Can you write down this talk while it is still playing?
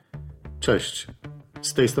Cześć,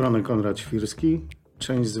 z tej strony Konrad Świrski.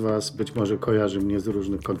 Część z Was być może kojarzy mnie z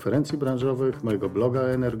różnych konferencji branżowych, mojego bloga o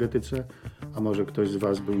energetyce, a może ktoś z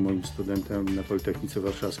Was był moim studentem na Politechnice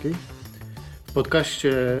Warszawskiej. W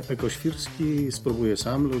podcaście Eko-Świrski spróbuję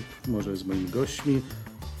sam lub może z moimi gośćmi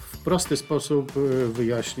w prosty sposób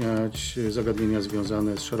wyjaśniać zagadnienia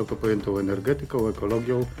związane z szeroko pojętą energetyką,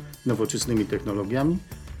 ekologią, nowoczesnymi technologiami,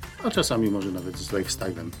 a czasami może nawet z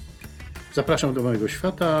lifestylem. Zapraszam do mojego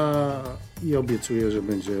świata i obiecuję, że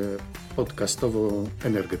będzie podcastowo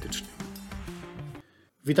energetycznie.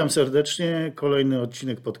 Witam serdecznie, kolejny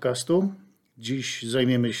odcinek podcastu. Dziś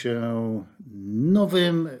zajmiemy się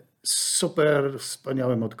nowym, super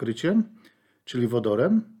wspaniałym odkryciem, czyli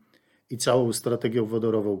wodorem i całą strategią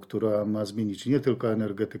wodorową, która ma zmienić nie tylko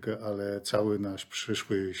energetykę, ale cały nasz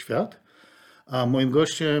przyszły świat. A moim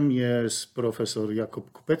gościem jest profesor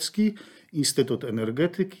Jakub Kupecki, Instytut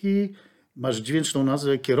Energetyki. Masz dźwięczną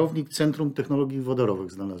nazwę kierownik Centrum Technologii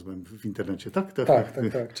Wodorowych, znalazłem w internecie, tak?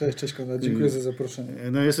 Tak. Cześć Konrad, dziękuję za zaproszenie.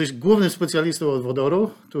 No, jesteś głównym specjalistą od wodoru,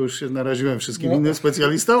 tu już się naraziłem wszystkim innym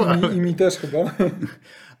specjalistom. I mi też chyba.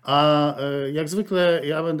 A jak zwykle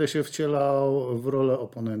ja będę się wcielał w rolę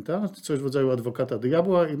oponenta, coś w rodzaju adwokata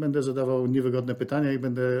diabła i będę zadawał niewygodne pytania i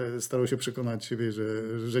będę starał się przekonać siebie,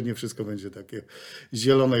 że nie wszystko będzie takie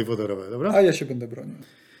zielone i wodorowe, dobra? A ja się będę bronił.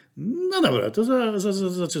 No dobra, to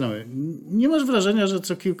zaczynamy. Nie masz wrażenia, że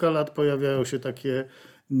co kilka lat pojawiają się takie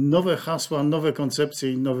nowe hasła, nowe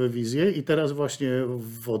koncepcje i nowe wizje i teraz właśnie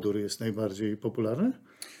wodór jest najbardziej popularny?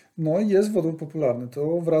 No i jest wodór popularny,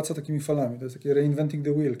 to wraca takimi falami, to jest takie reinventing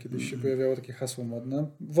the wheel, kiedyś się pojawiało takie hasło modne.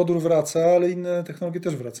 Wodór wraca, ale inne technologie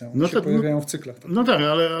też wracają, pojawiają w cyklach. No tak,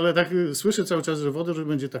 ale tak słyszę cały czas, że wodór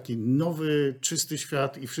będzie taki nowy, czysty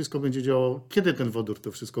świat i wszystko będzie działało. Kiedy ten wodór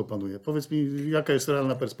to wszystko opanuje? Powiedz mi, jaka jest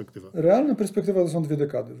realna perspektywa? Realna perspektywa to są 2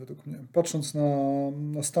 dekady według mnie, patrząc na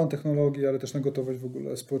stan technologii, ale też na gotowość w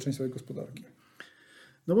ogóle społeczeństwa i gospodarki.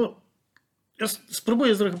 No bo ja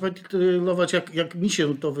spróbuję zrekapitulować, jak mi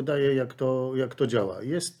się to wydaje, jak to działa.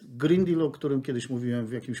 Jest Green Deal, o którym kiedyś mówiłem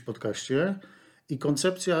w jakimś podcaście i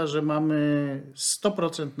koncepcja, że mamy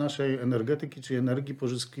 100% naszej energetyki, czy energii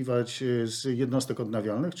pozyskiwać z jednostek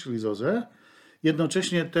odnawialnych, czyli z OZE.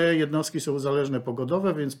 Jednocześnie te jednostki są zależne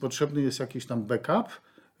pogodowe, więc potrzebny jest jakiś tam backup,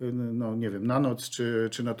 no nie wiem, na noc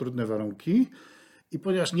czy na trudne warunki. I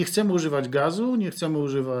ponieważ nie chcemy używać gazu, nie chcemy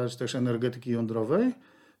używać też energetyki jądrowej,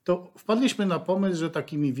 to wpadliśmy na pomysł, że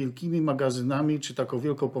takimi wielkimi magazynami czy taką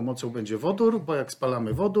wielką pomocą będzie wodór, bo jak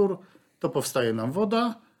spalamy wodór, to powstaje nam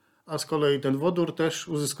woda, a z kolei ten wodór też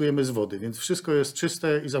uzyskujemy z wody, więc wszystko jest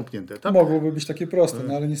czyste i zamknięte. Tak? Mogłoby być takie proste,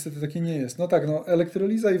 no ale niestety takie nie jest. No tak,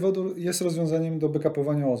 elektroliza i wodór jest rozwiązaniem do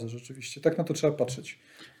backupowania OZE rzeczywiście. Tak na to trzeba patrzeć.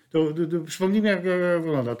 To przypomnijmy, jak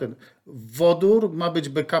wygląda ten wodór, ma być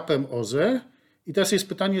backupem OZE i teraz jest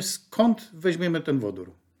pytanie, skąd weźmiemy ten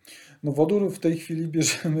wodór? No wodór w tej chwili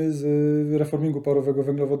bierzemy z reformingu parowego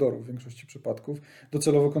węglowodoru w większości przypadków.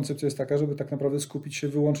 Docelowo koncepcja jest taka, żeby tak naprawdę skupić się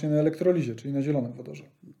wyłącznie na elektrolizie, czyli na zielonym wodorze.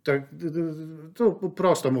 Tak, to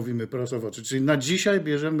prosto mówimy, prosto w oczy. Czyli na dzisiaj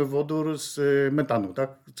bierzemy wodór z metanu,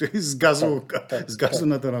 tak? Czyli z gazu,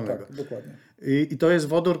 naturalnego. Tak, dokładnie. I to jest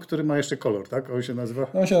wodór, który ma jeszcze kolor, tak? On się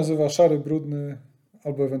nazywa? On się nazywa szary, brudny,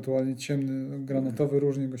 albo ewentualnie ciemny, granatowy,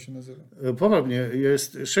 różnie go się nazywa. Poprawnie,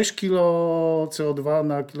 jest 6 kg CO2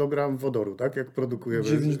 na kilogram wodoru, tak? Jak produkujemy?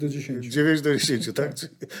 9 do 10. 9 do 10, tak?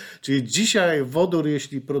 Czyli dzisiaj wodór,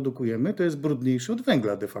 jeśli produkujemy, to jest brudniejszy od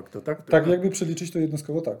węgla de facto, tak? Tak, jakby przeliczyć to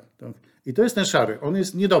jednostkowo tak. I to jest ten szary, on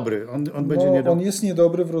jest niedobry. On będzie niedobry. On jest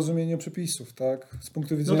niedobry w rozumieniu przepisów, tak? Z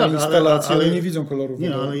punktu widzenia instalacji, ale nie widzą koloru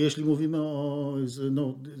wodoru. Nie, ale jeśli mówimy o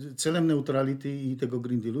celem neutrality i tego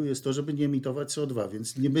Green Dealu jest to, żeby nie emitować CO2,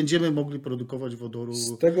 więc nie będziemy mogli produkować wodoru.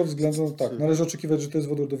 Z tego względu tak, należy oczekiwać, że to jest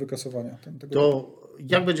wodór do wykasowania.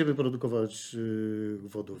 Jak będziemy produkować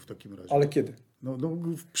wodór w takim razie? Ale kiedy? No,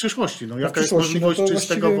 w przyszłości. Jaka jest możliwość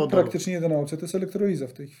czystego wodoru? Praktycznie jedyna opcja to jest elektroliza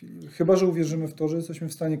w tej chwili. Chyba że uwierzymy w to, że jesteśmy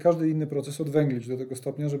w stanie każdy inny proces odwęglić do tego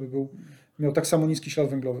stopnia, żeby miał tak samo niski ślad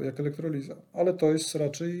węglowy jak elektroliza. Ale to jest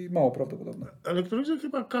raczej mało prawdopodobne. Elektrolizę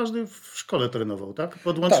chyba każdy w szkole trenował, tak?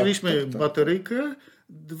 Podłączyliśmy bateryjkę,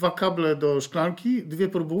 2 kable do szklanki, 2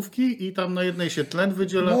 próbówki i tam na jednej się tlen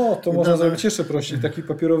wydziela. No, to można zrobić jeszcze prościej. Taki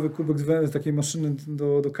papierowy kubek z takiej maszyny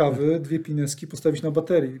do kawy, 2 pineski postawić na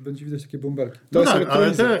baterii. Będzie widać takie bąbelki.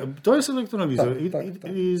 To jest elektroliza. Tak.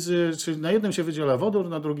 Czyli na jednym się wydziela wodór,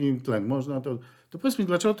 na drugim tlen. Można to powiedz mi,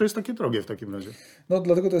 dlaczego to jest takie drogie w takim razie? No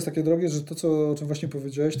dlatego to jest takie drogie, że to, o czym właśnie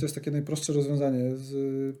powiedziałeś, to jest takie najprostsze rozwiązanie.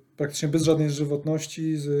 Praktycznie bez żadnej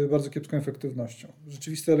żywotności, z bardzo kiepską efektywnością.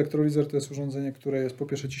 Rzeczywisty elektrolizer to jest urządzenie, które jest po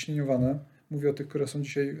pierwsze ciśnieniowane, Mówię o tych, które są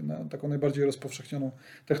dzisiaj taką najbardziej rozpowszechnioną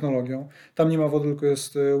technologią. Tam nie ma wody, tylko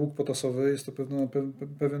jest łuk potasowy, jest to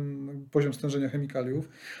pewien poziom stężenia chemikaliów.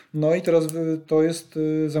 No i teraz to jest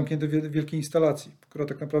zamknięte w wielkiej instalacji, która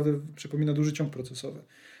tak naprawdę przypomina duży ciąg procesowy.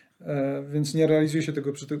 Więc nie realizuje się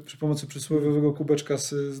tego przy pomocy przysłowiowego kubeczka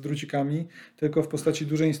z drucikami, tylko w postaci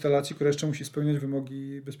dużej instalacji, która jeszcze musi spełniać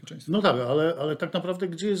wymogi bezpieczeństwa. No tak, ale tak naprawdę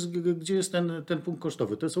gdzie jest ten punkt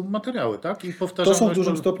kosztowy? To są materiały, tak? I To powtarzalność... są w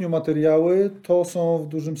dużym stopniu materiały, to są w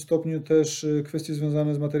dużym stopniu też kwestie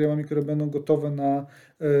związane z materiałami, które będą gotowe na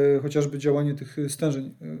chociażby działanie tych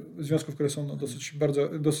stężeń związków, które są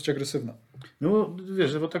dosyć agresywne. No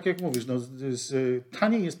wiesz, bo tak jak mówisz,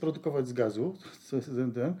 taniej jest produkować z gazu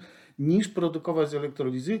niż produkować z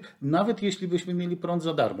elektrolizy, nawet jeśli byśmy mieli prąd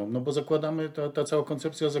za darmo. No bo zakładamy, ta cała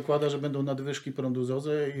koncepcja zakłada, że będą nadwyżki prądu z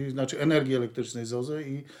OZE, znaczy energii elektrycznej z OZE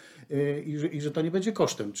i że to nie będzie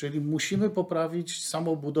kosztem. Czyli musimy poprawić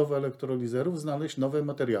samą budowę elektrolizerów, znaleźć nowe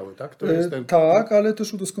materiały, tak? To jest Tak, ale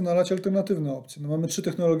też udoskonalać alternatywne opcje. No, mamy 3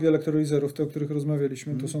 technologie elektrolizerów, te, o których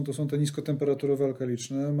rozmawialiśmy. To są te niskotemperaturowe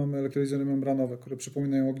alkaliczne, mamy elektrolizery membranowe, które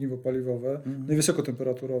przypominają ogniwo paliwowe, no i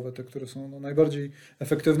wysokotemperaturowe, te, które są najbardziej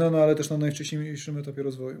efektywne, no ale też na najwcześniejszym etapie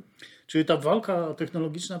rozwoju. Czyli ta walka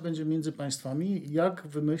technologiczna będzie między państwami, jak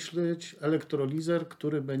wymyślić elektrolizer,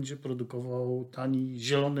 który będzie produkował tani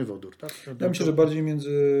zielony wodór, tak? Ja myślę, że bardziej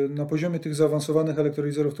na poziomie tych zaawansowanych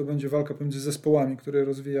elektrolizerów to będzie walka pomiędzy zespołami, które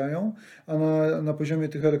rozwijają, a na poziomie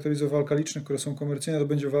tych elektrolizerów alkalicznych, które są komercyjne, to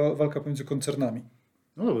będzie walka pomiędzy koncernami.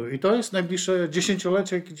 No dobra, i to jest najbliższe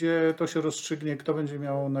dziesięciolecie, gdzie to się rozstrzygnie, kto będzie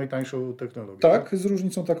miał najtańszą technologię. Tak, z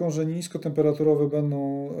różnicą taką, że niskotemperaturowe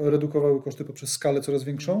będą redukowały koszty poprzez skalę coraz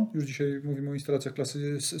większą. Już dzisiaj mówimy o instalacjach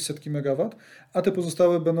klasy setki megawat, a te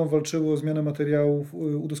pozostałe będą walczyły o zmianę materiałów,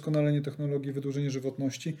 udoskonalenie technologii, wydłużenie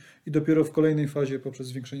żywotności i dopiero w kolejnej fazie poprzez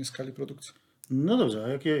zwiększenie skali produkcji. No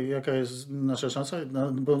dobrze, a jaka jest nasza szansa?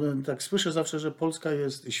 No, bo tak słyszę zawsze, że Polska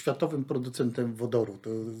jest światowym producentem wodoru. To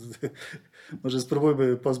może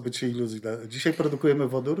spróbujmy pozbyć się iluzji. Dzisiaj produkujemy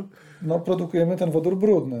wodór? No, produkujemy ten wodór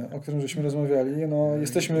brudny, o którym żeśmy rozmawiali. No,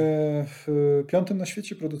 jesteśmy 5. na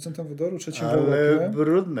świecie producentem wodoru, 3. w Europie. Ale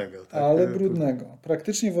brudnego. Tak? Ale brudnego.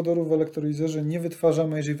 Praktycznie wodoru w elektrolizerze nie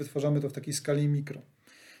wytwarzamy, jeżeli wytwarzamy to w takiej skali mikro.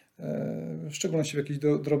 W szczególności w jakichś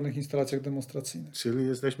drobnych instalacjach demonstracyjnych. Czyli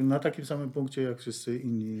jesteśmy na takim samym punkcie jak wszyscy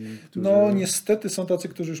inni, którzy... No niestety są tacy,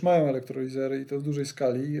 którzy już mają elektrolizery i to w dużej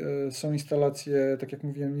skali. Są instalacje, tak jak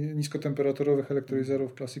mówiłem, niskotemperaturowych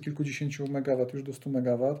elektrolizerów klasy kilkudziesięciu megawat, już do 100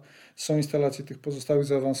 megawat. Są instalacje tych pozostałych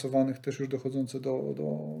zaawansowanych też już dochodzące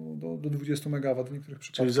do 20 megawat w niektórych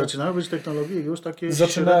przypadkach. Czyli zaczynają być technologie już takie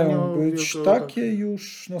zaczynają być takie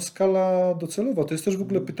już skala docelowa. To jest też w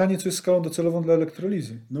ogóle pytanie, co jest skalą docelową dla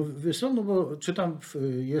elektrolizy. No wiesz co, no bo czytam,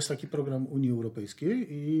 jest taki program Unii Europejskiej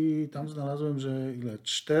i tam znalazłem, że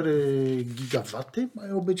 4 gigawaty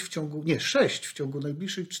mają być 6 w ciągu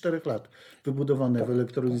najbliższych 4 lat wybudowane w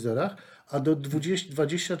elektrolizerach, a do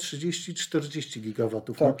 20, 30, 40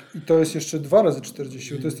 gigawatów. Tak, i to jest jeszcze 2 razy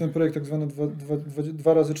 40, to jest ten projekt tak zwany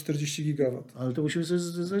 2 razy 40 gigawat. Ale to musimy sobie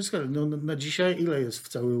zdać skalę. No, na dzisiaj ile jest w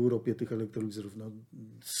całej Europie tych elektrolizerów? No,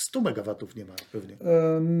 100 megawatów nie ma pewnie.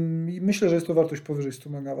 Myślę, że jest to wartość powyżej 100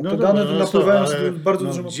 megawat. No Te dobra, dane napływają z bardzo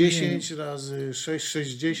dużym 10 razy 6,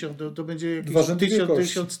 60 to będzie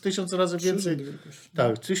jakieś 1000 razy więcej.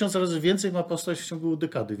 Tak, 1000 razy więcej ma powstać w ciągu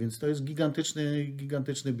dekady, więc to jest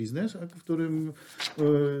gigantyczny biznes, w którym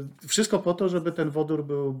wszystko po to, żeby ten wodór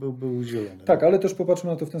był zielony. Tak, ale też popatrzmy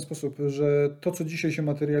na to w ten sposób, że to, co dzisiaj się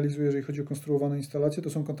materializuje, jeżeli chodzi o konstruowane instalacje, to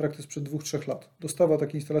są kontrakty sprzed 2-3 lat. Dostawa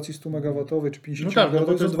takiej instalacji 100 megawatowej czy 50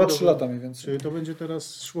 megawatowej to jest 2-3 lata mniej więcej. Czyli to będzie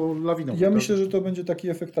teraz szło lawiną. Ja myślę, że to będzie taki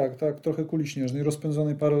efekt, tak, trochę kuli śnieżnej,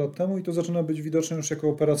 rozpędzonej parę lat temu i to zaczyna być widoczne już jako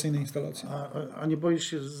operacyjne instalacje. A nie boisz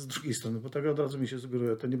się z drugiej strony, bo tak od razu mi się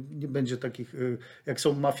sugeruje, to nie będzie takich, jak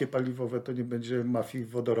są mafie paliwowe, to nie będzie mafii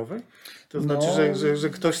wodorowej? To znaczy, że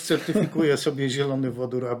ktoś certyfikuje sobie zielony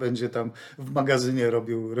wodór, a będzie tam w magazynie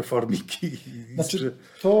robił reformiki. Znaczy,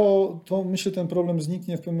 to myślę, ten problem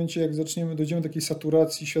zniknie w pewnym momencie, jak dojdziemy do takiej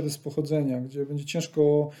saturacji świadectw pochodzenia, gdzie będzie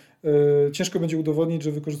ciężko będzie udowodnić,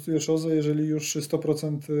 że wykorzystujesz OZE, jeżeli już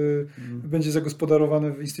 100% będzie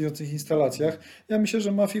zagospodarowane w istniejących instalacjach. Ja myślę,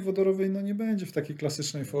 że mafii wodorowej nie będzie w takiej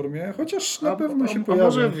klasycznej formie, chociaż na pewno się pojawi. A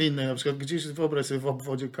może w innej, na przykład gdzieś wyobraź sobie w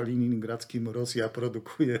obwodzie kaliningradzkim Rosja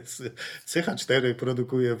produkuje, CH4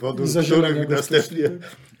 produkuje wodór, który następnie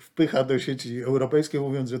wpycha do sieci europejskiej,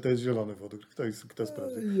 mówiąc, że to jest zielony wodór. Kto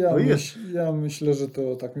sprawdzi? Ja myślę, że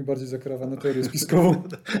to tak mi bardziej zakrawa na teorię spiskową.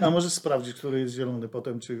 A możesz sprawdzić, który jest zielony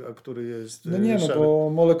potem, a który jest No nie, szary. bo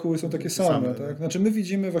molekuły są takie same. Tak? no. Znaczy my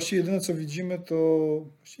widzimy, właściwie jedyne co widzimy, to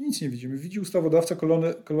właściwie nic nie widzimy. Widzi ustawodawca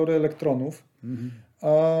kolory elektronów,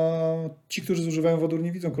 a ci, którzy zużywają wodór,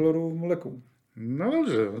 nie widzą koloru molekuł. No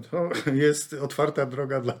dobrze, to jest otwarta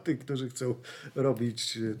droga dla tych, którzy chcą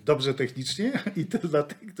robić dobrze technicznie i to dla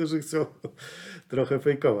tych, którzy chcą trochę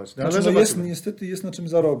fejkować. No, ale Znaczy, zobaczymy. niestety jest na czym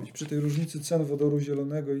zarobić. Przy tej różnicy cen wodoru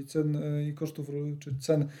zielonego i kosztów, czy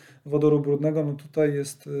cen wodoru brudnego, no tutaj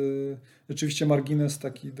jest rzeczywiście margines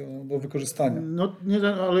taki do wykorzystania. No nie,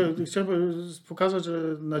 ale chciałbym pokazać,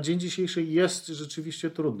 że na dzień dzisiejszy jest rzeczywiście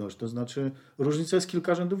trudność. To znaczy różnica jest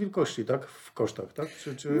kilka rzędów wielkości, tak? W kosztach, tak?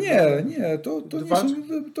 Nie,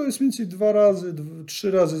 to jest mniej więcej 2 razy,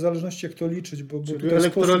 3 razy, w zależności jak to liczyć. Bo Czyli tutaj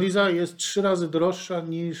elektroliza jest 3 razy droższa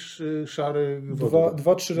niż szary wodór.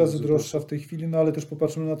 2-3 razy droższa w tej chwili, no ale też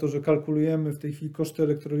popatrzmy na to, że kalkulujemy w tej chwili koszty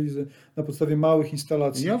elektrolizy na podstawie małych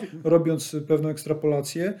instalacji, robiąc pewną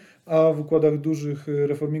ekstrapolację, a w układach dużych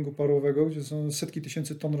reformingu parowego, gdzie są setki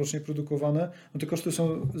tysięcy ton rocznie produkowane, no te koszty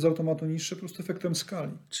są z automatu niższe, po prostu efektem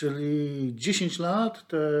skali. Czyli 10 lat,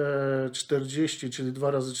 te 40, czyli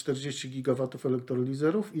 2 razy 40 gigawatów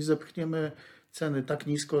elektrolizerów i zepchniemy ceny tak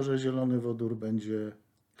nisko, że zielony wodór będzie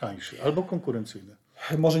tańszy albo konkurencyjny.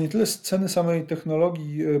 Może nie tyle ceny samej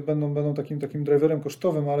technologii będą takim driverem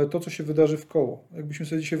kosztowym, ale to, co się wydarzy w koło. Jakbyśmy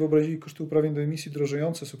sobie dzisiaj wyobrazili koszty uprawnień do emisji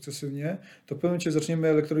drożejące sukcesywnie, to w pewnym momencie zaczniemy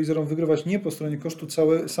elektrolizerom wygrywać nie po stronie kosztu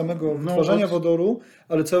samego wytwarzania wodoru,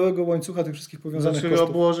 ale całego łańcucha tych wszystkich powiązanych kosztów.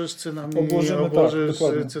 Obłożysz cenami,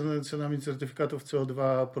 cenami certyfikatów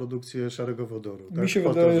CO2 produkcję szarego wodoru. Mi się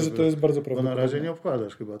wydaje, że to jest bardzo Bo prawdopodobne. na razie nie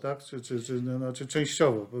obkładasz chyba, tak? Czy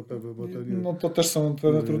częściowo? Bo to nie... No to też są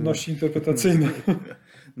pewne trudności interpretacyjne.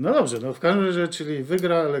 No dobrze, no w każdym razie, czyli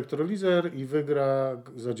wygra elektrolizer i wygra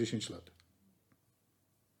za 10 lat.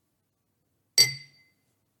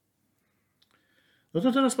 No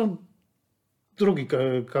to teraz mam drugi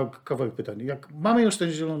kawałek pytania. Jak mamy już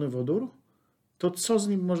ten zielony wodór, to co z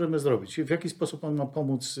nim możemy zrobić? W jaki sposób on ma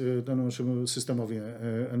pomóc naszemu systemowi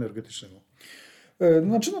energetycznemu?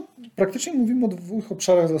 Znaczy, praktycznie mówimy o 2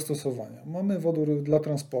 obszarach zastosowania. Mamy wodór dla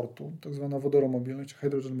transportu, tak zwana wodoromobilność, czy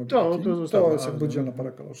hydrogen mobility. To jest jakby oddzielna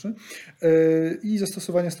para kaloszy. I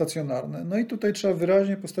zastosowanie stacjonarne. No i tutaj trzeba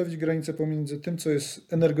wyraźnie postawić granicę pomiędzy tym, co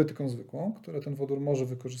jest energetyką zwykłą, która ten wodór może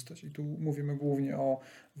wykorzystać. I tu mówimy głównie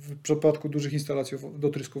w przypadku dużych instalacji do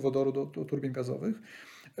trysku wodoru, do turbin gazowych,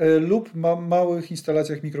 lub małych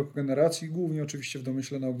instalacjach mikrokogeneracji, głównie oczywiście w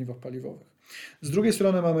domyśle na ogniwach paliwowych. Z drugiej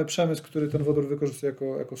strony mamy przemysł, który ten wodór wykorzystuje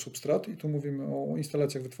jako substrat i tu mówimy o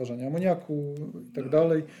instalacjach wytwarzania amoniaku i tak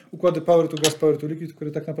dalej. Układy power to gas, power to liquid,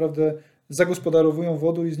 które tak naprawdę zagospodarowują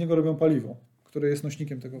wodór i z niego robią paliwo, które jest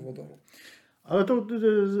nośnikiem tego wodoru. Ale to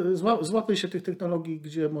złapy się tych technologii,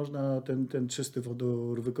 gdzie można ten czysty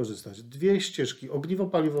wodór wykorzystać. 2 ścieżki. Ogniwo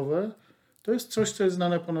paliwowe to jest coś, co jest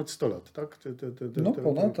znane ponad 100 lat, tak?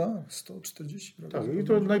 Ponad, tak, 140. Tak, i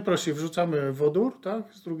to najprościej wrzucamy wodór,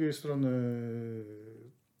 tak? Z drugiej strony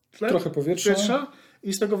tlen, trochę powietrza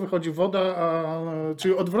i z tego wychodzi woda,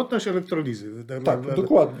 czyli odwrotność elektrolizy. Tak,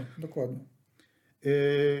 dokładnie.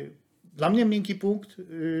 Dla mnie miękki punkt,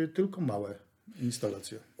 tylko małe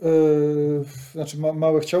instalacje. Znaczy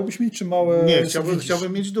małe chciałbyś mieć, czy małe... Nie,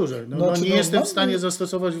 chciałbym mieć duże. Nie jestem w stanie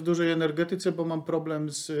zastosować w dużej energetyce, bo mam problem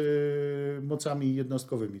z mocami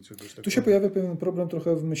jednostkowymi. Tu się pojawia pewien problem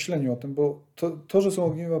trochę w myśleniu o tym, bo to że są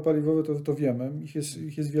ogniwa paliwowe, to wiemy.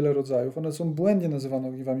 Ich jest wiele rodzajów. One są błędnie nazywane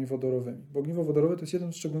ogniwami wodorowymi, bo ogniwo wodorowe to jest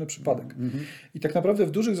jeden szczególny przypadek. I tak naprawdę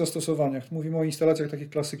w dużych zastosowaniach, mówimy o instalacjach takiej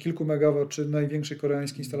klasy kilku megawat, czy największej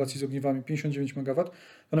koreańskiej instalacji z ogniwami 59 MW,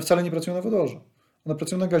 one wcale nie pracują na wodorze. One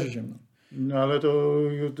pracują na gazie ziemnym. No ale to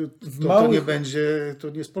nie będzie, to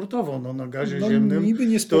nie sportowo, na gazie ziemnym. Niby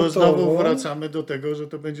nie sportowo. To znowu wracamy do tego, że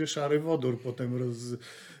to będzie szary wodór potem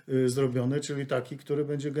zrobiony, czyli taki, który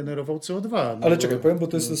będzie generował CO2. Ale czekaj, powiem, bo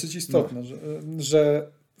to jest dosyć istotne,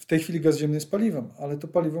 że w tej chwili gaz ziemny jest paliwem, ale to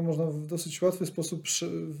paliwo można w dosyć łatwy sposób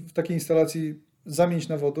w takiej instalacji zamienić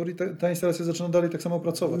na wodór i ta instalacja zaczyna dalej tak samo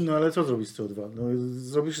pracować. No ale co zrobić z CO2?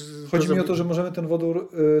 Chodzi mi o to, że możemy ten wodór,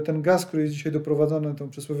 ten gaz, który jest dzisiaj doprowadzany tą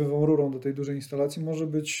przysłowiową rurą do tej dużej instalacji, może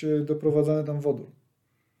być doprowadzany tam wodór.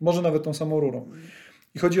 Może nawet tą samą rurą.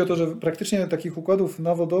 I chodzi o to, że praktycznie takich układów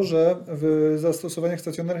na wodorze w zastosowaniach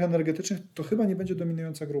stacjonarnych energetycznych to chyba nie będzie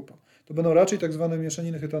dominująca grupa. To będą raczej tak zwane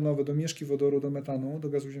mieszaniny chytanowe do mieszki wodoru, do metanu, do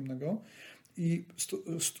gazu ziemnego. i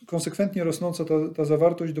konsekwentnie rosnąca ta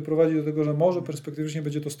zawartość doprowadzi do tego, że może perspektywicznie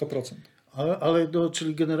będzie to 100%.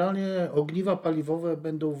 Czyli generalnie ogniwa paliwowe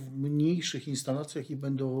będą w mniejszych instalacjach i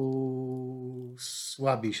będą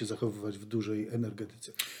słabiej się zachowywać w dużej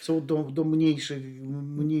energetyce. Są do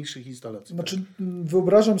mniejszych instalacji. Znaczy,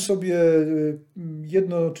 wyobrażam sobie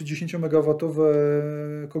 1 czy 10 megawatowe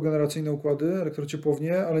kogeneracyjne układy,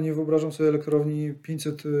 elektrociepłownie, ale nie wyobrażam sobie elektrowni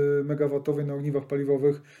 500 megawatowej na ogniwach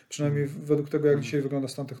paliwowych, przynajmniej według tego, jak dzisiaj wygląda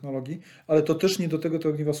stan technologii, ale to też nie do tego te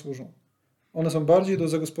ogniwa służą. One są bardziej do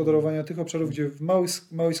zagospodarowania tych obszarów, gdzie w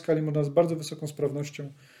małej skali można z bardzo wysoką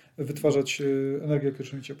sprawnością wytwarzać energię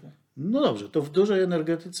elektryczną i ciepło. No dobrze, to w dużej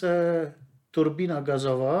energetyce turbina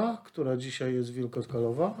gazowa, która dzisiaj jest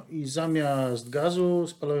wielkoskalowa i zamiast gazu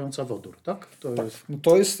spalająca wodór, tak?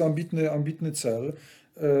 To jest ambitny cel,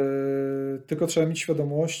 tylko trzeba mieć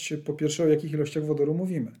świadomość, po pierwsze, o jakich ilościach wodoru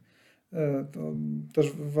mówimy. To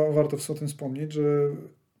też warto o tym wspomnieć, że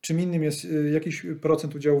czym innym jest jakiś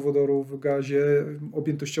procent udziału wodoru w gazie,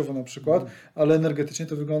 objętościowo na przykład, ale energetycznie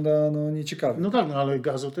to wygląda nieciekawie. No tak, ale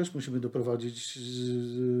gazu też musimy doprowadzić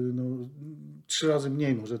 3 razy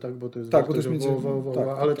mniej może, tak? Bo to jest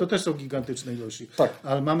ale to też są gigantyczne ilości. Tak.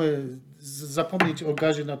 Ale mamy zapomnieć o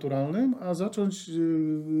gazie naturalnym, a zacząć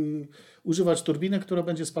używać turbiny, która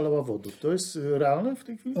będzie spalała wodór. To jest realne w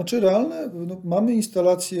tej chwili? Znaczy realne, mamy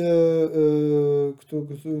instalację,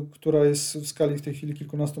 która jest w skali w tej chwili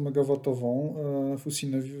kilkunastomegawatową,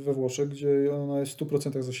 Fusinę we Włoszech, gdzie ona jest w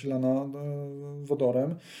 100% zasilana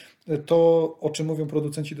wodorem. To, o czym mówią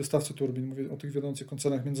producenci, dostawcy turbin, mówię o tych wiodących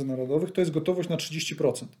koncernach międzynarodowych, to jest gotowość na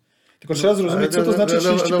 30%. Tylko trzeba zrozumieć, co to znaczy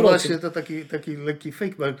 30%. No właśnie, to taki lekki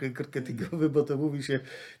fake marketingowy, bo to mówi się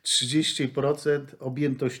 30%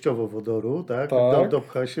 objętościowo wodoru, tak?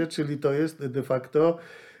 Dopcha się, czyli to jest de facto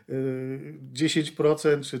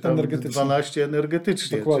 10% czy tam 12%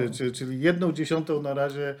 energetycznie, czyli 1/10 na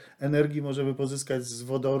razie energii możemy pozyskać z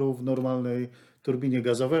wodoru w normalnej turbinie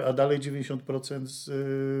gazowej, a dalej 90%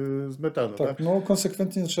 z metanu. Tak,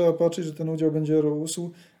 konsekwentnie trzeba patrzeć, że ten udział będzie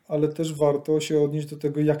rósł, ale też warto się odnieść do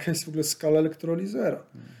tego, jaka jest w ogóle skala elektrolizera.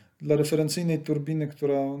 Dla referencyjnej turbiny,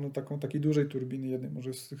 która, takiej dużej turbiny, jednej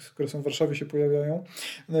może z tych, które są w Warszawie się pojawiają,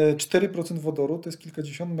 4% wodoru to jest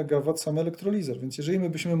kilkadziesiąt megawat sam elektrolizer. Więc jeżeli my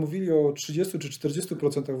byśmy mówili o 30 czy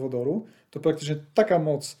 40% wodoru, to praktycznie taka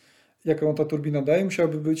moc, jaką ta turbina daje,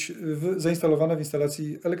 musiałaby być zainstalowana w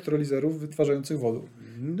instalacji elektrolizerów wytwarzających wodór.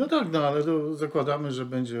 No tak, ale to zakładamy, że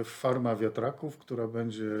będzie farma wiatraków, która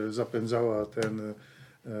będzie zapędzała ten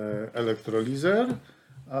elektrolizer,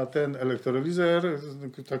 a ten elektrolizer,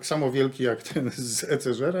 tak samo wielki jak ten z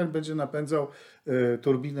ECŻR, będzie napędzał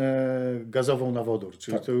turbinę gazową na wodór,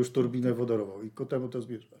 czyli to już turbinę wodorową i ku temu to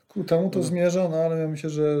zmierza. Ku temu to zmierza, ale ja myślę,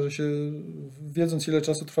 że się, wiedząc ile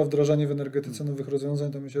czasu trwa wdrażanie w energetyce nowych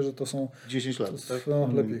rozwiązań, to myślę, że to są 10 lat, tak?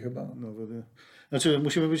 Lepiej chyba. Znaczy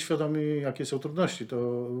musimy być świadomi, jakie są trudności,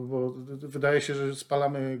 bo wydaje się, że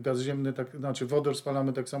spalamy gaz ziemny, wodór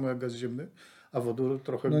spalamy tak samo jak gaz ziemny, a wodór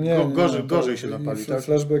trochę gorzej się napali. Tak?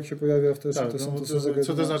 Flashback się pojawia wtedy.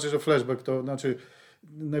 Co to znaczy, że flashback? To znaczy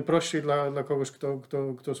najprościej dla kogoś,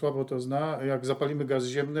 kto słabo to zna, jak zapalimy gaz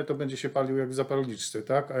ziemny, to będzie się palił jak w zapalniczce,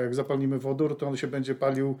 tak? A jak zapalimy wodór, to on się będzie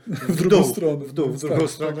palił w drugą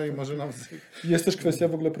stronę i może nam... Jest też kwestia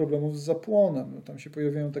w ogóle problemów z zapłonem. Tam się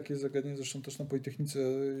pojawiają takie zagadnienia, zresztą też na Politechnice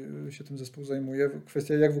się tym zespół zajmuje.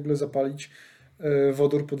 Kwestia, jak w ogóle zapalić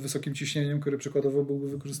wodór pod wysokim ciśnieniem, który przykładowo byłby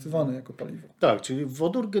wykorzystywany jako paliwo. Tak, czyli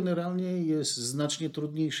wodór generalnie jest znacznie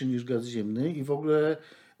trudniejszy niż gaz ziemny i w ogóle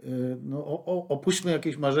opuśćmy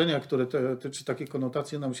jakieś marzenia, które czy takie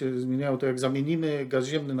konotacje nam się zmieniają, to jak zamienimy gaz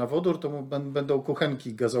ziemny na wodór, to będą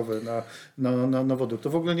kuchenki gazowe na wodór. To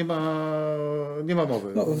w ogóle nie ma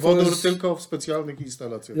mowy. Wodór tylko w specjalnych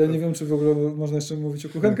instalacjach. Ja nie wiem, czy w ogóle można jeszcze mówić o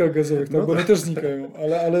kuchenkach gazowych, bo one też znikają,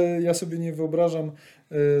 ale ja sobie nie wyobrażam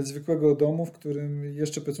zwykłego domu, w którym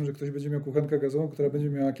jeszcze powiedzmy, że ktoś będzie miał kuchenkę gazową, która będzie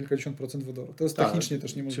miała kilkadziesiąt procent wodoru. To jest technicznie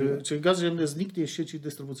też niemożliwe. Czyli gaz ziemny zniknie z sieci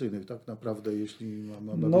dystrybucyjnych tak naprawdę, jeśli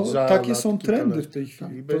mamy takie są trendy w tej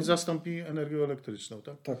chwili. I zastąpi energię elektryczną,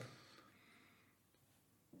 tak? Tak.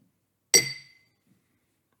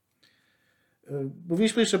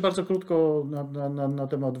 Mówiliśmy jeszcze bardzo krótko na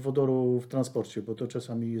temat wodoru w transporcie, bo to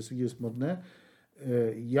czasami jest modne.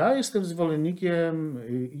 Ja jestem zwolennikiem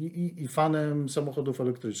i fanem samochodów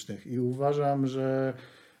elektrycznych i uważam, że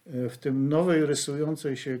w tym nowej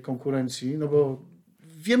rysującej się konkurencji, bo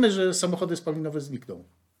wiemy, że samochody spalinowe znikną.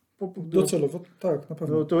 Docelowo, tak, na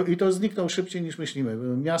pewno. I to znikną szybciej niż myślimy.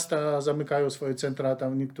 Miasta zamykają swoje centra,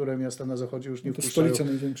 tam niektóre miasta na zachodzie już nie wpuszczają. To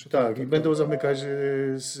stolice największe. Tak, i będą zamykać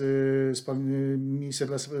miejsca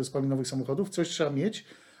dla spalinowych samochodów. Coś trzeba mieć,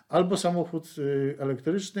 albo samochód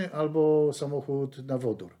elektryczny, albo samochód na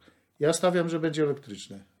wodór. Ja stawiam, że będzie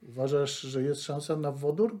elektryczny. Uważasz, że jest szansa na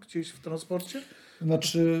wodór gdzieś w transporcie?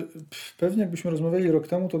 Znaczy, pewnie jakbyśmy rozmawiali rok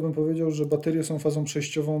temu, to bym powiedział, że baterie są fazą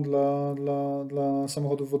przejściową dla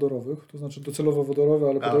samochodów wodorowych, to znaczy docelowo wodorowe,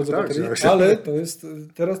 ale po drodze baterie. Ale to jest,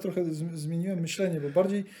 teraz trochę zmieniłem myślenie, bo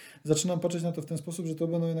bardziej zaczynam patrzeć na to w ten sposób, że to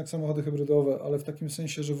będą jednak samochody hybrydowe, ale w takim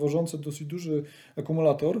sensie, że wożące dosyć duży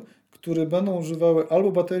akumulator, który będą używały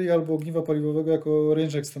albo baterii, albo ogniwa paliwowego jako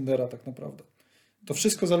range extendera tak naprawdę. To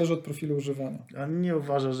wszystko zależy od profilu używania. A nie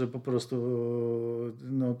uważasz, że po prostu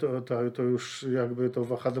no to już jakby to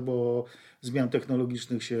wahadło zmian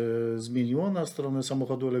technologicznych się zmieniło na stronę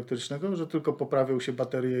samochodu elektrycznego, że tylko poprawią się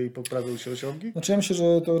baterie i poprawią się osiągi? Znaczy ja myślę,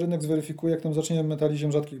 że to rynek zweryfikuje, jak nam zacznie metali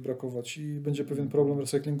ziem rzadkich brakować i będzie pewien problem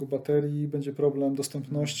recyklingu baterii, będzie problem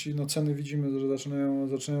dostępności, no ceny widzimy, że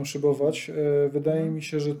zaczynają szybować. Wydaje mi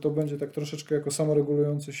się, że to będzie tak troszeczkę jako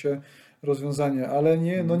samoregulujące się rozwiązanie, ale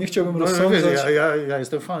nie chciałbym rozsądzać. Ja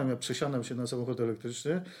jestem fanem, ja przesiadam się na samochód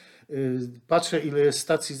elektryczny, patrzę ile jest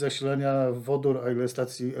stacji zasilania wodór, a ile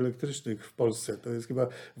stacji elektrycznych w Polsce. To jest chyba,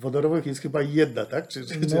 wodorowych jest chyba jedna, tak? Czy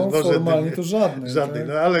może formalnie to żadnej. Żadnej, tak?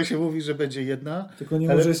 no ale się mówi, że będzie jedna. Tylko nie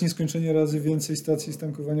może jest nieskończenie razy więcej stacji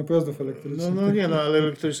tankowania pojazdów elektrycznych. Ale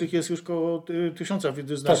elektrycznych jest już koło 1000,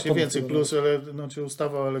 znacznie więcej. Plus czy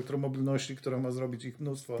ustawa o elektromobilności, która ma zrobić ich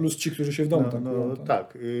mnóstwo. Plus ci, którzy się w domu tankują.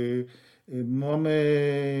 Tak. Mamy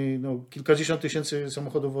kilkadziesiąt tysięcy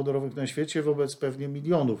samochodów wodorowych na świecie wobec pewnie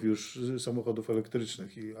milionów już samochodów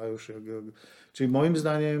elektrycznych. Czyli moim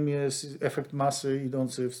zdaniem jest efekt masy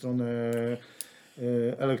idący w stronę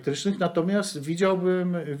elektrycznych, natomiast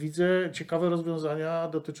widzę ciekawe rozwiązania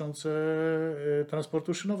dotyczące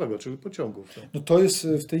transportu szynowego, czyli pociągów. No to jest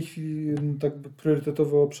w tej chwili tak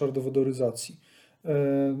priorytetowy obszar do wodoryzacji.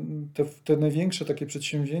 Te największe takie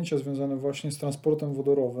przedsięwzięcia związane właśnie z transportem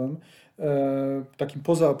wodorowym, takim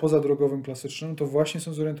pozadrogowym klasycznym, to właśnie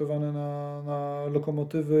są zorientowane na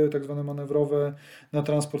lokomotywy tak zwane manewrowe, na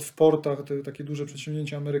transport w portach, takie duże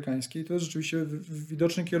przedsięwzięcia amerykańskie i to jest rzeczywiście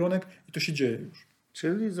widoczny kierunek i to się dzieje już.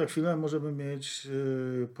 Czyli za chwilę możemy mieć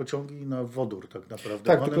pociągi na wodór tak naprawdę.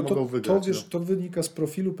 Tak, one tylko mogą wygrać. to wynika z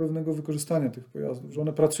profilu pewnego wykorzystania tych pojazdów, że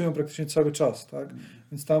one pracują praktycznie cały czas, tak?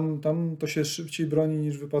 Więc tam to się szybciej broni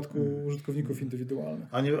niż w wypadku użytkowników indywidualnych.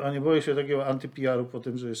 A nie boję się takiego anty-PR-u po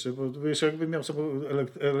tym, że bo jeszcze jakbym miał sobie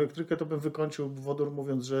elektrykę, to bym wykończył wodór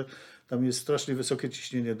mówiąc, że tam jest strasznie wysokie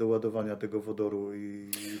ciśnienie do ładowania tego wodoru.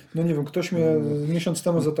 No nie wiem, ktoś mnie miesiąc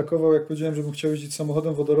temu zaatakował, jak powiedziałem, żebym chciał jeździć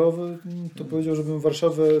samochodem wodorowym, to powiedział, żebym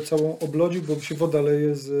Warszawę całą oblodził, bo się woda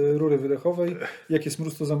leje z rury wydechowej. Jak jest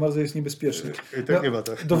mróz, to zamarza, jest niebezpieczny. I tak nie ma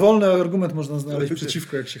tak. Dowolny argument można znaleźć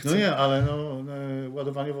przeciwko, jak się chce. No nie, ale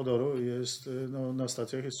ładowanie wodoru jest na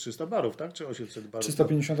stacjach jest 300 barów, tak? Czy 800 barów?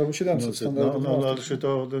 350 albo 700 standardów. Czy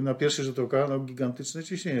to na pierwszy rzut oka gigantyczne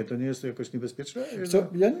ciśnienie. To nie jest to jakoś niebezpieczne?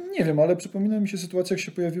 Ja nie wiem, ale przypomina mi się sytuacja, jak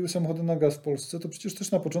się pojawiły samochody na gaz w Polsce, to przecież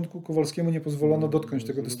też na początku Kowalskiemu nie pozwolono dotknąć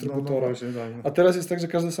tego dystrybutora. Właśnie, tak. A teraz jest tak, że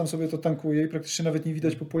każdy sam sobie to tankuje i praktycznie nawet nie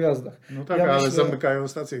widać po pojazdach. No tak, ale zamykają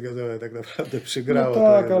stacje gazowe, tak naprawdę przygrało. No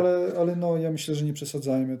tak, ale ja myślę, że nie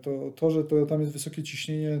przesadzajmy. To, że tam jest wysokie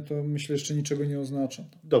ciśnienie, to myślę jeszcze niczego nie oznacza.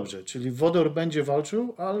 Dobrze, czyli wodor będzie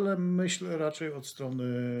walczył, ale myślę raczej od strony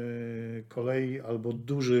kolei albo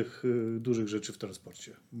dużych rzeczy w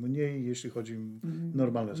transporcie. Mniej jeśli chodzi o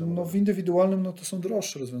normalne samochody. No w indywidualnym to są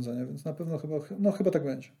droższe rozwiązania, więc na pewno chyba tak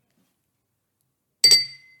będzie.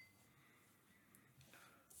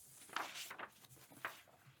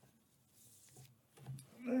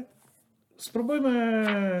 Spróbujmy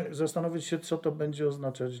zastanowić się, co to będzie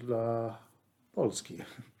oznaczać dla Polski.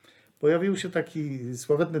 Pojawił się taki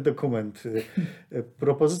sławetny dokument,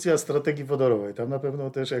 propozycja strategii wodorowej. Tam na pewno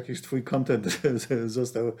też jakiś twój content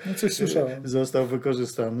został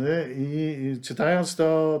wykorzystany i czytając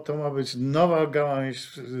to ma być nowa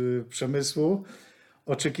gałąź przemysłu.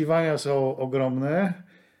 Oczekiwania są ogromne.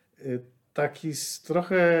 Taki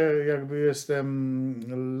trochę jakby jestem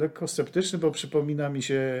lekko sceptyczny, bo przypomina mi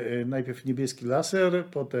się najpierw niebieski laser,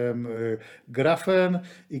 potem grafen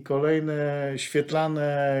i kolejne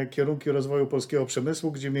świetlane kierunki rozwoju polskiego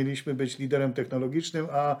przemysłu, gdzie mieliśmy być liderem technologicznym,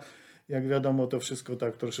 a jak wiadomo to wszystko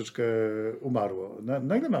tak troszeczkę umarło.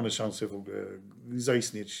 Na ile mamy szansę w ogóle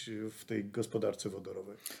zaistnieć w tej gospodarce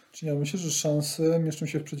wodorowej? Ja myślę, że szanse mieszczą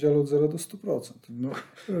się w przedziale od 0 do 100%.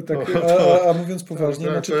 A mówiąc poważnie...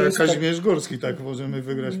 To jak Kazimierz Górski, tak możemy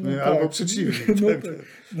wygrać albo przeciwnie.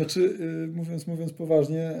 Znaczy, mówiąc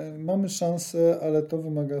poważnie, mamy szansę, ale to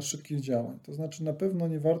wymaga szybkich działań. To znaczy na pewno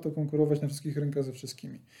nie warto konkurować na wszystkich rynkach ze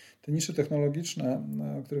wszystkimi. Te nisze technologiczne,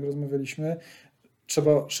 o których rozmawialiśmy,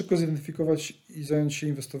 trzeba szybko zidentyfikować i zająć się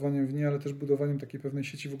inwestowaniem w nie, ale też budowaniem takiej pewnej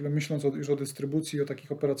sieci, w ogóle myśląc już o dystrybucji i o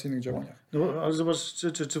takich operacyjnych działaniach. No, ale zobacz,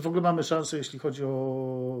 czy w ogóle mamy szansę, jeśli chodzi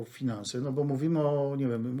o finanse, no bo mówimy o, nie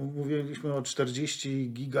wiem, mówiliśmy o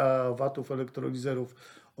 40 gigawatów elektrolizerów,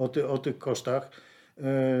 o tych kosztach.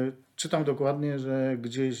 Czytam dokładnie, że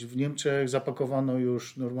gdzieś w Niemczech zapakowano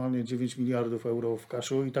już normalnie 9 miliardów euro w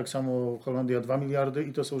kaszu i tak samo Holandia 2 miliardy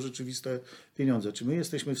i to są rzeczywiste pieniądze. Czy my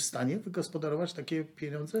jesteśmy w stanie wygospodarować takie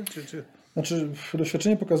pieniądze? Znaczy,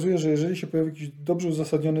 doświadczenie pokazuje, że jeżeli się pojawi jakiś dobrze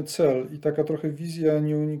uzasadniony cel i taka trochę wizja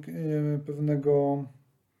pewnego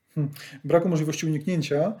braku możliwości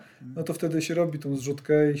uniknięcia, no to wtedy się robi tą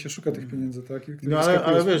zrzutkę i się szuka tych pieniędzy. Tak? No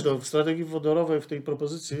ale wiesz, w strategii wodorowej, w tej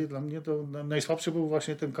propozycji dla mnie to najsłabszy był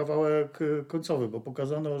właśnie ten kawałek końcowy, bo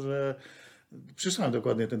pokazano, że przeczytałem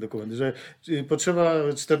dokładnie ten dokument, że potrzeba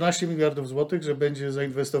 14 miliardów złotych, że będzie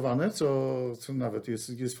zainwestowane, co nawet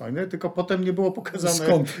jest fajne, tylko potem nie było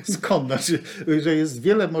pokazane skąd. Znaczy, że jest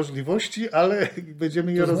wiele możliwości, ale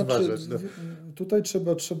będziemy je rozważać. No. Tutaj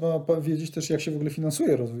trzeba wiedzieć też, jak się w ogóle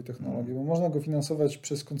finansuje rozwój technologii, bo można go finansować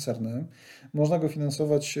przez koncerny, można go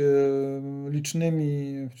finansować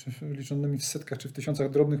liczonymi w setkach czy w tysiącach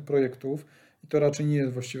drobnych projektów, i to raczej nie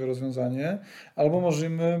jest właściwe rozwiązanie, albo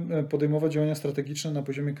możemy podejmować działania strategiczne na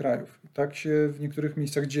poziomie krajów. Tak się w niektórych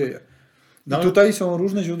miejscach dzieje. I tutaj są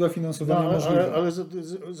różne źródła finansowania możliwe. Ale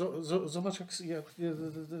zobacz,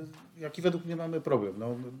 jaki według mnie mamy problem.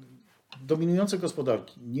 No, dominujące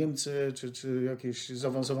gospodarki, Niemcy czy jakieś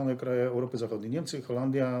zaawansowane kraje Europy Zachodniej, Niemcy,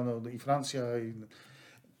 Holandia i Francja,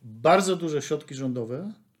 bardzo duże środki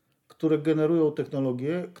rządowe, które generują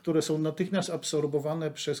technologie, które są natychmiast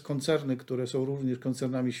absorbowane przez koncerny, które są również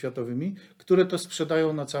koncernami światowymi, które to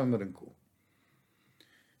sprzedają na całym rynku.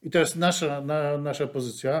 I to jest nasza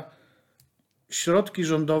pozycja. Środki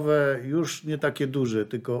rządowe już nie takie duże,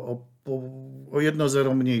 tylko o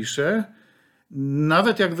 1,0 mniejsze.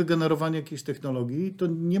 Nawet jak wygenerowanie jakiejś technologii, to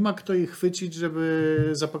nie ma kto ich chwycić, żeby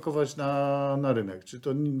zapakować na rynek. Czy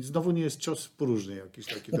to znowu nie jest cios w próżni jakiś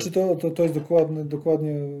taki? Znaczy to jest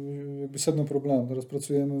dokładnie jakby sedno problemu. Teraz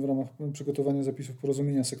pracujemy w ramach przygotowania zapisów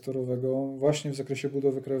porozumienia sektorowego właśnie w zakresie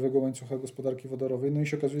budowy krajowego łańcucha gospodarki wodorowej. No i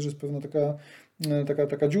się okazuje, że jest pewna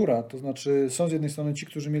taka dziura. To znaczy są z jednej strony ci,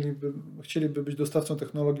 którzy chcieliby być dostawcą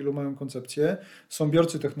technologii lub mają koncepcję, są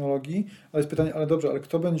biorcy technologii, ale jest pytanie, ale dobrze, ale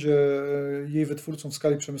kto będzie jej wytwórcą w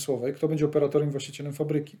skali przemysłowej, kto będzie operatorem i właścicielem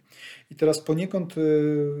fabryki. I teraz poniekąd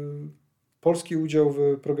polski udział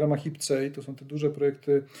w programach IPCEI, to są te duże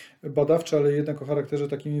projekty badawcze, ale jednak o charakterze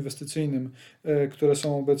takim inwestycyjnym, które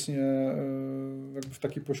są obecnie jakby w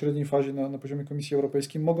takiej pośredniej fazie na poziomie Komisji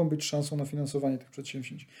Europejskiej, mogą być szansą na finansowanie tych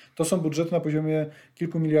przedsięwzięć. To są budżety na poziomie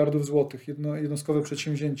kilku miliardów złotych, jednostkowe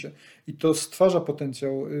przedsięwzięcie. I to stwarza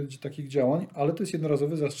potencjał takich działań, ale to jest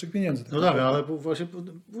jednorazowy zastrzyk pieniędzy. No tak, ale właśnie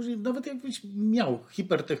nawet jakbyś miał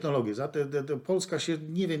hipertechnologię, Polska się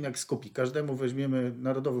nie wiem jak skupi. Każdemu weźmiemy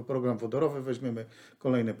Narodowy Program Wodorowy, weźmiemy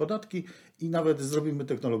kolejne podatki i nawet zrobimy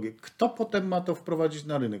technologię. Kto potem ma to wprowadzić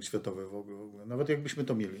na rynek światowy w ogóle? Nawet jakbyśmy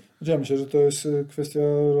to mieli. Ja myślę, że to jest kwestia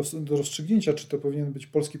do rozstrzygnięcia, czy to powinien być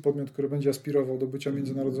polski podmiot, który będzie aspirował do bycia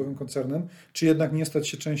międzynarodowym koncernem, czy jednak nie stać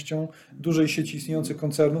się częścią dużej sieci istniejących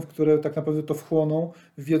koncernów, które tak naprawdę to wchłoną,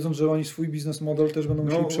 wiedząc, że oni swój biznes model też będą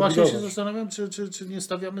musieli przebudować. Właśnie się zastanawiam, czy nie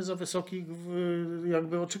stawiamy za wysokich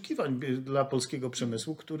jakby oczekiwań dla polskiego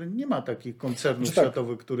przemysłu, który nie ma takich koncernów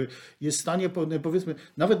światowych, który jest w stanie, powiedzmy,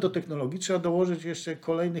 nawet do technologii trzeba dołożyć jeszcze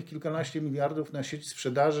kolejnych kilkanaście miliardów na sieć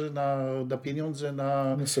sprzedaży, na pieniądze,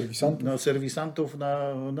 na serwisantów,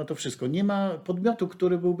 na to wszystko. Nie ma podmiotu,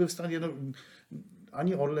 który byłby w stanie,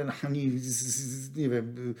 ani Orlen, ani nie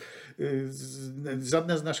wiem,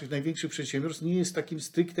 żadne z naszych największych przedsiębiorstw nie jest takim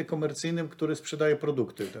stricte komercyjnym, który sprzedaje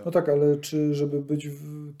produkty. No tak, ale czy żeby być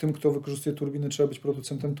tym, kto wykorzystuje turbiny, trzeba być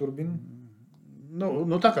producentem turbin?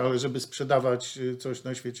 No tak, ale żeby sprzedawać coś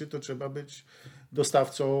na świecie, to trzeba być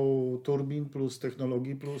dostawcą turbin plus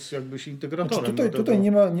technologii plus jakbyś integratorem. Znaczy tutaj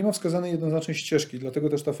nie ma wskazanej jednoznacznej ścieżki, dlatego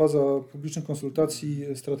też ta faza publicznych konsultacji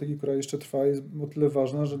strategii, która jeszcze trwa, jest o tyle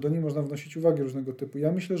ważna, że do niej można wnosić uwagi różnego typu.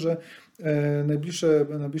 Ja myślę, że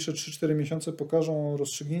najbliższe 3-4 miesiące pokażą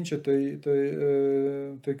rozstrzygnięcie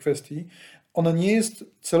tej kwestii. Ona nie jest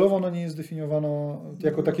zdefiniowana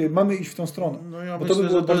jako takie, mamy iść w tą stronę. No ja myślę,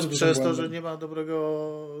 że to jest przez to, że nie ma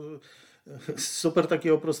dobrego, super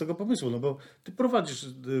takiego prostego pomysłu, no bo ty prowadzisz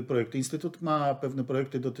projekty, Instytut ma pewne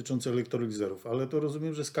projekty dotyczące elektrolizerów, ale to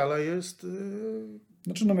rozumiem, że skala jest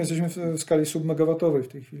Znaczy, no my jesteśmy w skali submegawatowej w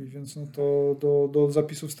tej chwili, więc no to do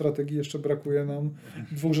zapisów strategii jeszcze brakuje nam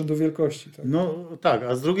 2 rzędów wielkości. Tak? No tak,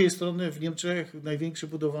 a z drugiej strony w Niemczech największy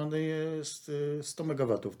budowany jest 100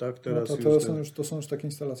 megawatów, tak? No to są już takie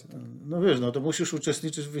instalacje. Tak? No wiesz, no to musisz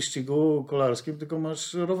uczestniczyć w wyścigu kolarskim, tylko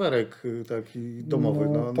masz rowerek taki domowy.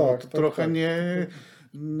 Tak, to tak, trochę tak. nie...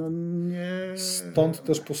 No nie... Stąd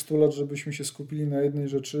też postulat, żebyśmy się skupili na jednej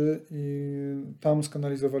rzeczy i tam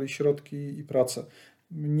skanalizowali środki i pracę.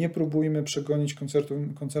 Nie próbujmy przegonić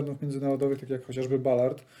koncernów międzynarodowych, tak jak chociażby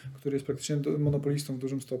Ballard, który jest praktycznie monopolistą w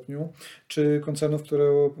dużym stopniu, czy koncernów,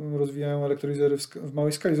 które rozwijają elektrolizery w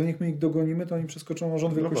małej skali. Zanim my ich dogonimy, to oni przeskoczą o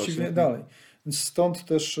rząd wielkości dalej. Więc stąd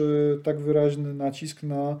też tak wyraźny nacisk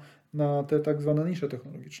na te tak zwane nisze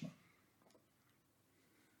technologiczne.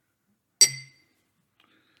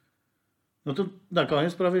 No to na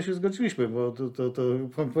koniec prawie się zgodziliśmy, bo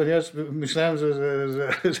ponieważ myślałem,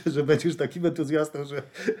 że będziesz takim entuzjastą,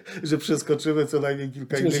 że przeskoczymy co najmniej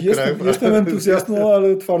kilka innych krajów. Jestem entuzjastą,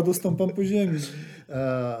 ale twardo stąpam po ziemi.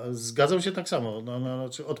 Zgadzam się tak samo.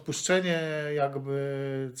 Znaczy odpuszczenie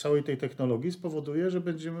jakby całej tej technologii spowoduje, że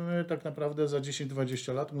będziemy tak naprawdę za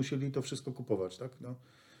 10-20 lat musieli to wszystko kupować. Tak? No.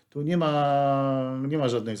 Tu nie ma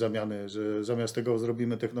żadnej zamiany, że zamiast tego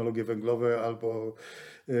zrobimy technologie węglowe albo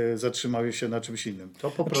zatrzymamy się na czymś innym.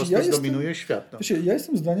 To po prostu zdominuje świat. No. Ja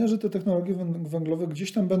jestem zdania, że te technologie węglowe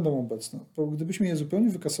gdzieś tam będą obecne, bo gdybyśmy je zupełnie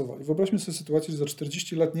wykasowali, wyobraźmy sobie sytuację, że za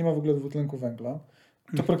 40 lat nie ma w ogóle dwutlenku węgla,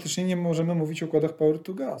 to praktycznie nie możemy mówić o układach power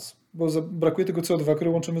to gas, bo brakuje tego CO2,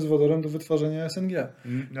 które łączymy z wodorem do wytwarzania SNG.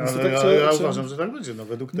 Ale ja uważam, że tak będzie. No,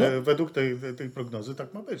 według tej prognozy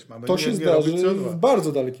tak ma być. To się zdarzy w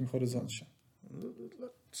bardzo dalekim horyzoncie.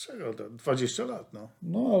 Dlaczego? 20 lat.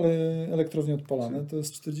 No ale elektrownie odpalane to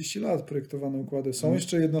jest 40 lat projektowane układy. Są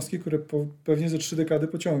jeszcze jednostki, które pewnie ze 3 dekady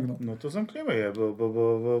pociągną. No to zamkniemy je,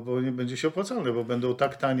 bo nie będzie się opłacalne, bo będą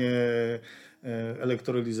tak tanie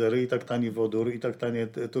elektrolizery i tak tani wodór i tak tanie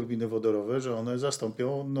turbiny wodorowe, że one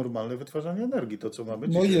zastąpią normalne wytwarzanie energii, to co mamy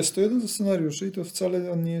dzisiaj. No jest to jeden ze scenariuszy i to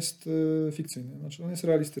wcale on nie jest fikcyjny, znaczy on jest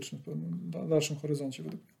realistyczny w dalszym horyzoncie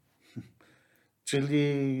według mnie.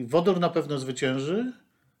 Czyli wodór na pewno zwycięży,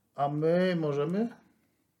 a my możemy?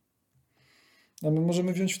 A my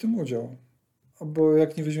możemy wziąć w tym udział. Albo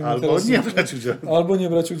jak nie weźmiemy albo teraz, nie brać udziału. Albo nie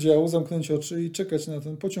brać udziału, zamknąć oczy i czekać na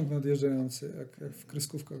ten pociąg nadjeżdżający, jak w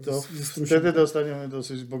kreskówkach. To wtedy dostaniemy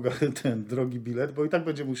dosyć bogaty drogi bilet, bo i tak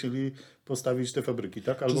będziemy musieli postawić te fabryki,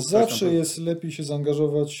 tak? Albo zawsze jest lepiej się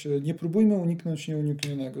zaangażować. Nie próbujmy uniknąć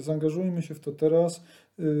nieuniknionego. Zaangażujmy się w to teraz.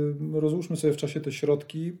 Rozłóżmy sobie w czasie te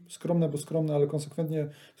środki, skromne, bo skromne, ale konsekwentnie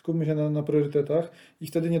skupmy się na priorytetach i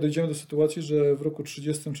wtedy nie dojdziemy do sytuacji, że w roku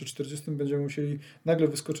 30 czy 40 będziemy musieli nagle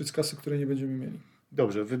wyskoczyć z kasy, której nie będziemy mieli.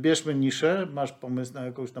 Dobrze, wybierzmy niszę. Masz pomysł na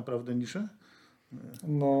jakąś naprawdę niszę?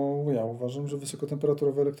 No, ja uważam, że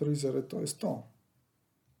wysokotemperaturowe elektrolizery to jest to.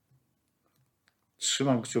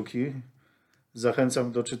 Trzymam kciuki.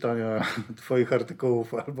 Zachęcam do czytania Twoich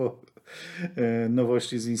artykułów albo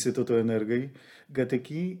nowości z Instytutu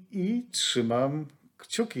Energetyki i trzymam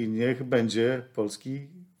kciuki. Niech będzie polski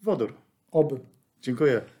wodór. Oby.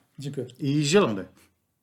 Dziękuję. Dziękuję. I zielony.